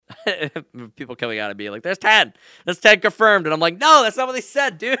People coming out and being like, there's 10. That's 10 confirmed. And I'm like, no, that's not what they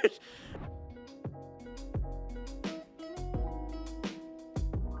said, dude.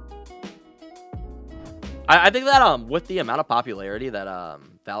 I think that with the amount of popularity that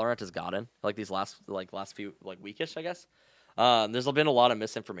Valorant has gotten, like these last few weekish, I guess. There's been a lot of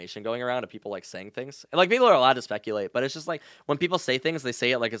misinformation going around of people like saying things. And like people are allowed to speculate, but it's just like when people say things, they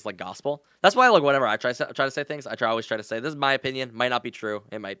say it like it's like gospel. That's why like whenever I try to say things, always try to say, this is my opinion, might not be true,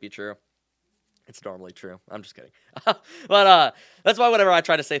 it might be true. It's normally true. I'm just kidding. But that's why whenever I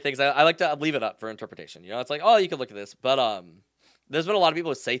try to say things, I like to leave it up for interpretation. You know, it's like, oh, you can look at this. But there's been a lot of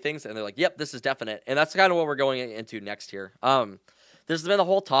people who say things and they're like, yep, this is definite. And that's kind of what we're going into next here. There's been the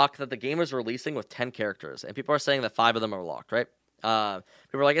whole talk that the game is releasing with 10 characters, and people are saying that 5 of them are locked, right? People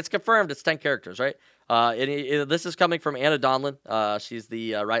are like, it's confirmed, it's 10 characters, right? This is coming from Anna Donlin. She's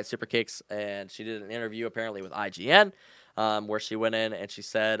the Riot Supercakes, and she did an interview apparently with IGN, where she went in and she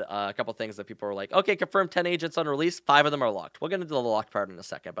said a couple things that people were like, okay, confirmed 10 agents on release, 5 of them are locked. We'll get into the locked part in a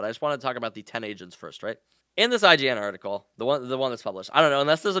second, but I just wanted to talk about the 10 agents first, right? In this IGN article, the one that's published, I don't know,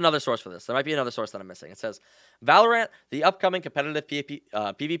 unless there's another source for this. There might be another source that I'm missing. It says, Valorant, the upcoming competitive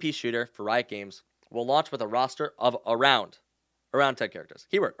PvP shooter for Riot Games, will launch with a roster of around 10 characters.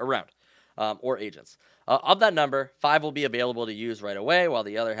 Keyword, around, or agents. Of that number, 5 will be available to use right away, while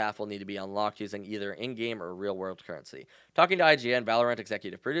the other half will need to be unlocked using either in-game or real-world currency. Talking to IGN, Valorant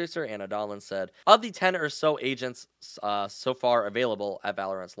executive producer Anna Donlin said, of the 10 or so agents so far available at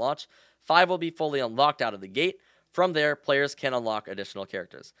Valorant's launch, 5 will be fully unlocked out of the gate. From there, players can unlock additional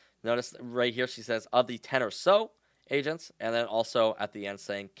characters. Notice right here she says, of the 10 or so agents, and then also at the end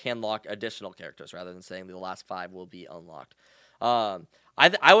saying, can lock additional characters, rather than saying the last 5 will be unlocked.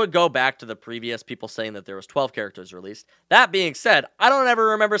 I would go back to the previous people saying that there was 12 characters released. That being said, I don't ever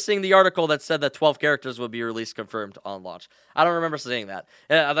remember seeing the article that said that 12 characters would be released confirmed on launch. I don't remember seeing that.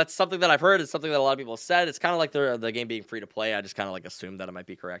 That's something that I've heard. It's something that a lot of people have said. It's kind of like the game being free to play. I just kind of like assumed that it might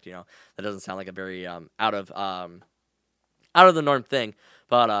be correct. You know, that doesn't sound like a very out of the norm thing.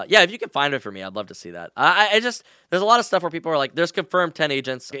 But yeah, if you can find it for me, I'd love to see that. There's a lot of stuff where people are like, there's confirmed 10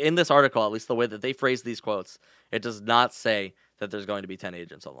 agents. In this article, at least the way that they phrase these quotes, it does not say that there's going to be 10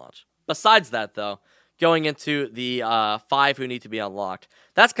 agents on launch. Besides that, though, going into the 5 who need to be unlocked,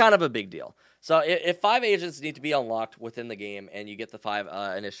 that's kind of a big deal. So if 5 agents need to be unlocked within the game and you get the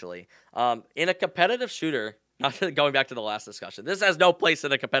 5 initially, in a competitive shooter, not going back to the last discussion, this has no place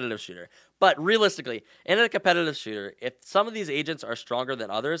in a competitive shooter. But realistically, in a competitive shooter, if some of these agents are stronger than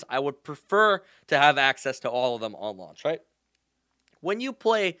others, I would prefer to have access to all of them on launch, right?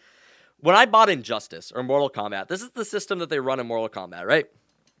 When I bought Injustice or Mortal Kombat, this is the system that they run in Mortal Kombat, right?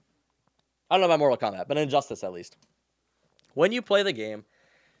 I don't know about Mortal Kombat, but Injustice at least. When you play the game,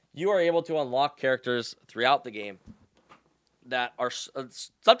 you are able to unlock characters throughout the game that are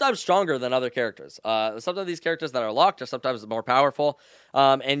sometimes stronger than other characters. Some of these characters that are locked are sometimes more powerful,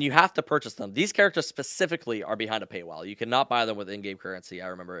 and you have to purchase them. These characters specifically are behind a paywall. You cannot buy them with in-game currency, I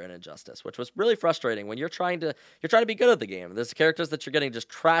remember, in Injustice, which was really frustrating when you're trying to be good at the game. There's characters that you're getting just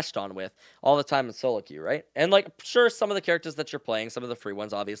trashed on with all the time in solo queue, right? And like, sure, some of the characters that you're playing, some of the free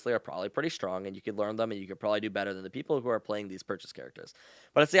ones obviously are probably pretty strong, and you could learn them, and you could probably do better than the people who are playing these purchase characters.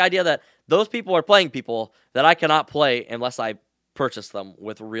 But it's the idea that those people are playing people that I cannot play unless I purchase them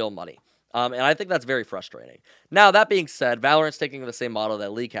with real money. And I think that's very frustrating. Now, that being said, Valorant's taking the same model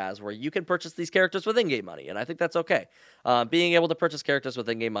that League has, where you can purchase these characters with in-game money, and I think that's okay. Being able to purchase characters with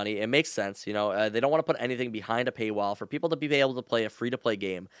in-game money, it makes sense. You know, they don't want to put anything behind a paywall. For people to be able to play a free-to-play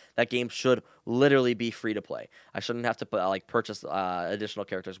game, that game should literally be free-to-play. I shouldn't have to purchase additional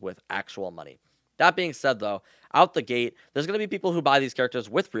characters with actual money. That being said, though, out the gate, there's going to be people who buy these characters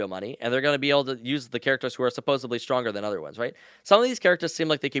with real money, and they're going to be able to use the characters who are supposedly stronger than other ones, right? Some of these characters seem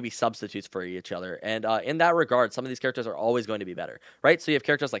like they could be substitutes for each other, and in that regard, some of these characters are always going to be better, right? So you have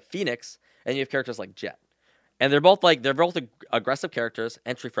characters like Phoenix, and you have characters like Jett. And they're both aggressive characters,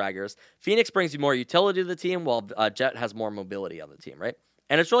 entry fraggers. Phoenix brings you more utility to the team, while Jett has more mobility on the team, right?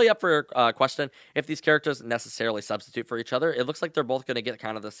 And it's really up for question if these characters necessarily substitute for each other. It looks like they're both going to get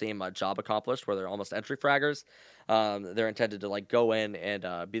kind of the same job accomplished, where they're almost entry fraggers. They're intended to like go in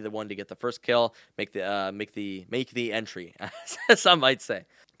and be the one to get the first kill, make the entry, as some might say.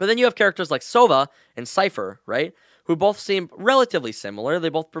 But then you have characters like Sova and Cypher, right? Who both seem relatively similar. They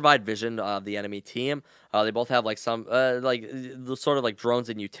both provide vision of the enemy team. They both have like some sort of like drones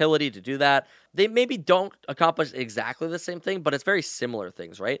and utility to do that. They maybe don't accomplish exactly the same thing, but it's very similar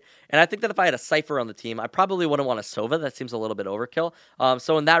things, right? And I think that if I had a Cypher on the team, I probably wouldn't want a Sova. That seems a little bit overkill.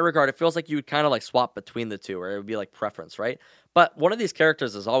 So in that regard, it feels like you would kind of like swap between the two, or it would be like preference, right? But one of these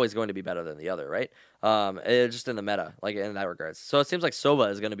characters is always going to be better than the other, right? Just in the meta, like in that regards. So it seems like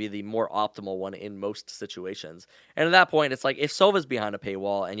Sova is going to be the more optimal one in most situations. And at that point, it's like if Sova's behind a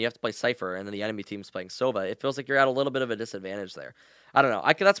paywall and you have to play Cypher and then the enemy team's playing Sova, it feels like you're at a little bit of a disadvantage there. I don't know.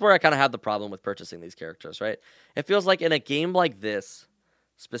 That's where I kind of have the problem with purchasing these characters, right? It feels like in a game like this,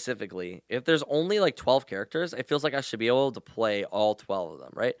 specifically, if there's only like 12 characters, it feels like I should be able to play all 12 of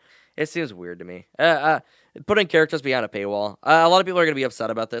them, right? It seems weird to me. Putting characters behind a paywall. A lot of people are going to be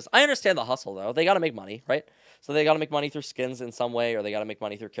upset about this. I understand the hustle, though. They got to make money, right? So they got to make money through skins in some way, or they got to make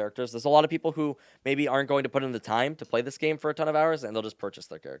money through characters. There's a lot of people who maybe aren't going to put in the time to play this game for a ton of hours, and they'll just purchase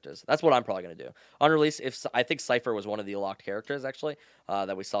their characters. That's what I'm probably going to do. On release, I think Cypher was one of the locked characters, actually,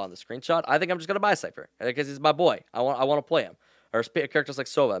 that we saw in the screenshot. I think I'm just going to buy Cypher, because he's my boy. I want to play him. Or characters like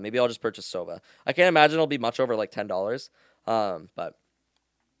Sova. Maybe I'll just purchase Sova. I can't imagine it'll be much over like $10. But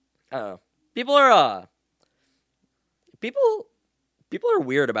I don't know. People are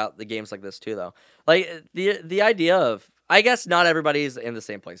weird about the games like this too, though. Like the idea of, I guess not everybody's in the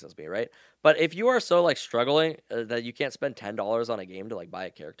same place as me, right? But if you are so like struggling that you can't spend $10 on a game to like buy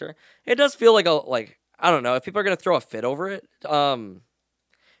a character, it does feel like I don't know, if people are gonna throw a fit over it.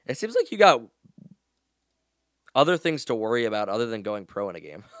 It seems like you got other things to worry about other than going pro in a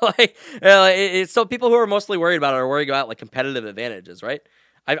game. So people who are mostly worried about it are worried about like competitive advantages, right?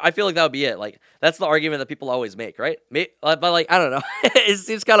 I feel like that would be it. Like that's the argument that people always make, right? But like I don't know, it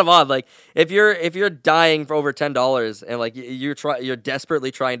seems kind of odd. Like if you're dying for over $10 and like you're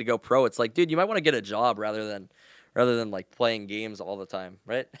desperately trying to go pro, it's like, dude, you might want to get a job rather than like playing games all the time,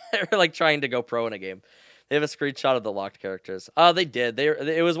 right? Or like trying to go pro in a game. They have a screenshot of the locked characters. They did.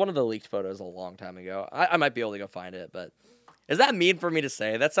 It was one of the leaked photos a long time ago. I might be able to go find it, but is that mean for me to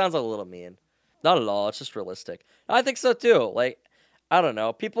say? That sounds a little mean. Not at all. It's just realistic. I think so too. Like, I don't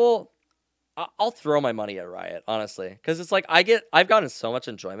know. I'll throw my money at Riot, honestly, because it's like I've gotten so much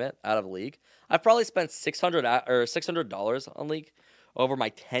enjoyment out of League. I've probably spent $600 on League over my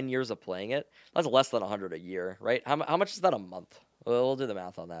 10 years of playing it. That's less than $100 a year, right? How much is that a month? We'll do the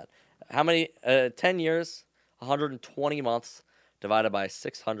math on that. How many? 10 years, 120 months divided by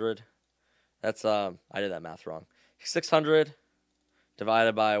 600. That's I did that math wrong. 600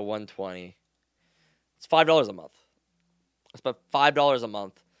 divided by 120. It's $5 a month. I spent $5 a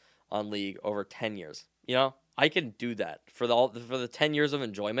month on League over 10 years. You know, I can do that for the 10 years of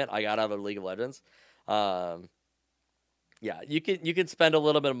enjoyment I got out of League of Legends. Yeah, you can spend a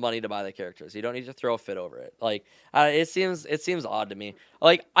little bit of money to buy the characters. You don't need to throw a fit over it. Like it seems odd to me.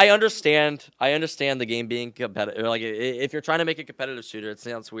 Like I understand the game being competitive. Like if you're trying to make a competitive shooter, it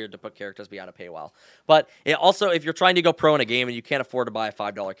sounds weird to put characters behind a paywall. But it also, if you're trying to go pro in a game and you can't afford to buy a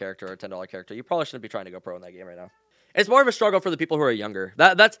 $5 character or a $10 character, you probably shouldn't be trying to go pro in that game right now. It's more of a struggle for the people who are younger.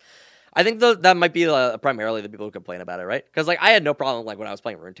 I think that might be primarily the people who complain about it, right? Because like I had no problem like when I was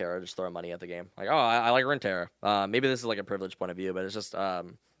playing Runeterra just throwing money at the game. Like, oh, I like Runeterra. Maybe this is like a privileged point of view, but it's just I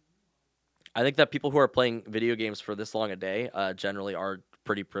think that people who are playing video games for this long a day generally are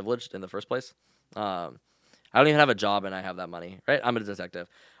pretty privileged in the first place. I don't even have a job and I have that money, right? I'm a detective.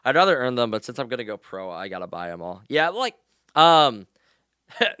 I'd rather earn them, but since I'm gonna go pro, I gotta buy them all. Yeah, like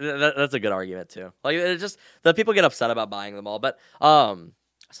that's a good argument too. Like it's just the people get upset about buying them all, but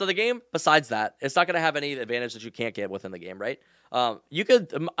so the game, besides that, it's not going to have any advantage that you can't get within the game, right? You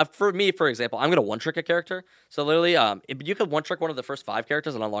could, for me, for example, I'm going to one-trick a character. So literally, you could one-trick one of the first 5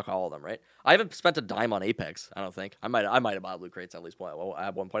 characters and unlock all of them, right? I haven't spent a dime on Apex, I don't think. I might have bought loot crates at least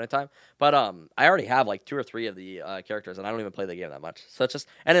at one point in time. But I already have like 2 or 3 of the characters, and I don't even play the game that much. So it's just,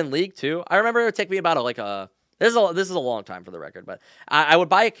 and in League too, I remember it would take me about this is a long time for the record, but I would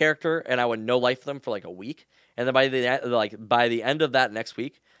buy a character and I would no life them for like a week. And then by the end of that next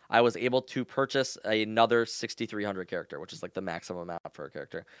week, I was able to purchase another 6,300 character, which is like the maximum amount for a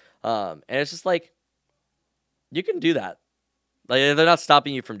character. And it's just like you can do that. Like they're not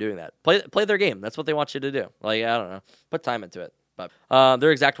stopping you from doing that. Play their game. That's what they want you to do. Like I don't know, put time into it. But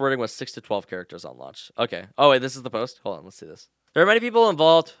their exact wording was 6 to 12 characters on launch. Okay. Oh wait, this is the post. Hold on, let's see this. There are many people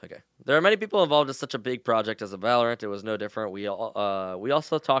involved. Okay. There are many people involved in such a big project as a Valorant. It was no different. We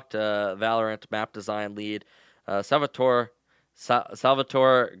also talked to Valorant map design lead Salvatore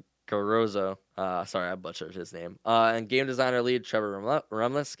Carozzo. Sorry, I butchered his name. And game designer lead Trevor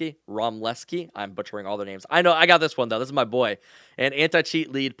Romleski. I'm butchering all their names. I know. I got this one though. This is my boy. And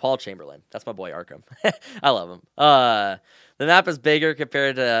anti-cheat lead Paul Chamberlain. That's my boy Arkham. I love him. The map is bigger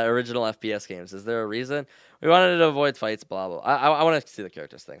compared to original FPS games. Is there a reason? We wanted to avoid fights. Blah blah. I want to see the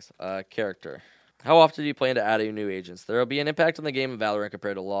characters things. Character How often do you plan to add new agents? There will be an impact on the game of Valorant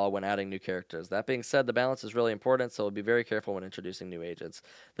compared to LoL when adding new characters. That being said, the balance is really important, so we'll be very careful when introducing new agents.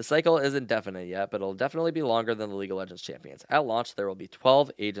 The cycle isn't definite yet, but it'll definitely be longer than the League of Legends champions. At launch, there will be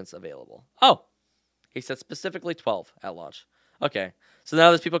 12 agents available. Oh, he said specifically 12 at launch. Okay. So now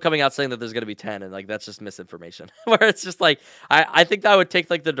there's people coming out saying that there's going to be 10, and like that's just misinformation. Where it's just like, I think that would take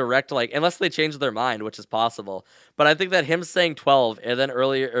like the direct, like, unless they change their mind, which is possible. But I think that him saying 12 and then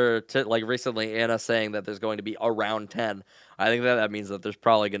earlier, like recently, Anna saying that there's going to be around 10, I think that means that there's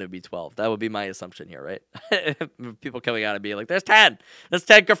probably going to be 12. That would be my assumption here, right? People coming out and being like, there's 10. There's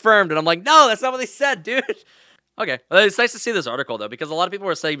 10 confirmed. And I'm like, no, that's not what they said, dude. Okay. Well, it's nice to see this article, though, because a lot of people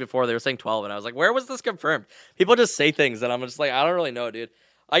were saying before, they were saying 12, and I was like, where was this confirmed? People just say things, and I'm just like, I don't really know, dude.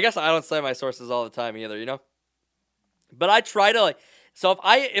 I guess I don't say my sources all the time either, you know? But I try to, like, so if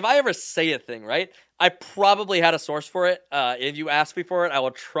I ever say a thing, right, I probably had a source for it. If you ask me for it, I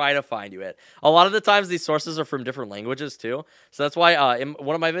will try to find you it. A lot of the times, these sources are from different languages, too. So that's why in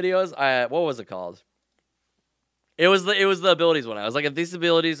one of my videos, what was it called? It was the abilities one. I was like, if these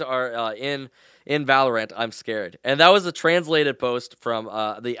abilities are in Valorant, I'm scared. And that was a translated post from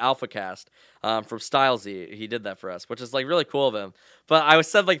the AlphaCast from Stylesy. He did that for us, which is like really cool of him. But I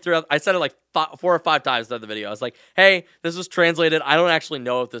said it like 4 or 5 times throughout the video. I was like, hey, this was translated. I don't actually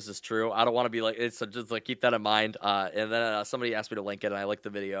know if this is true. I don't want to be like, it's just like keep that in mind. And then somebody asked me to link it, and I linked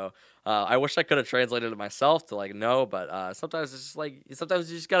the video. I wish I could have translated it myself to like know, but sometimes it's just like sometimes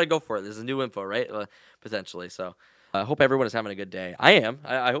you just gotta go for it. There's a new info, right? Potentially. So I hope everyone is having a good day. I am.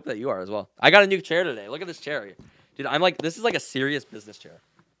 I hope that you are as well. I got a new chair today. Look at this chair, dude. I'm like, this is like a serious business chair.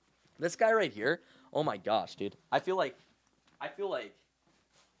 This guy right here. Oh my gosh, dude. I feel like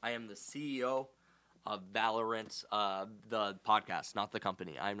I am the CEO of Valorant, the podcast, not the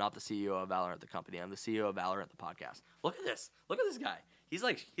company. I'm not the CEO of Valorant, the company. I'm the CEO of Valorant, the podcast. Look at this. Look at this guy. He's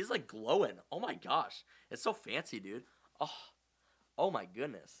like glowing. Oh my gosh. It's so fancy, dude. Oh my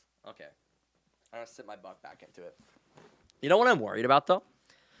goodness. Okay. I'm gonna sit my butt back into it. You know what I'm worried about though?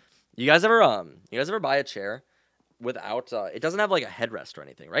 You guys ever buy a chair without it doesn't have like a headrest or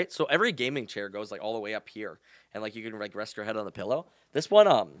anything, right? So every gaming chair goes like all the way up here, and like you can like rest your head on the pillow. This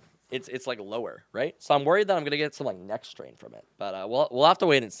one it's like lower, right? So I'm worried that I'm gonna get some like neck strain from it. But we'll have to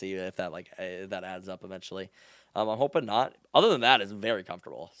wait and see if that that adds up eventually. I'm hoping not. Other than that, it's very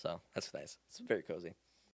comfortable, so that's nice. It's very cozy.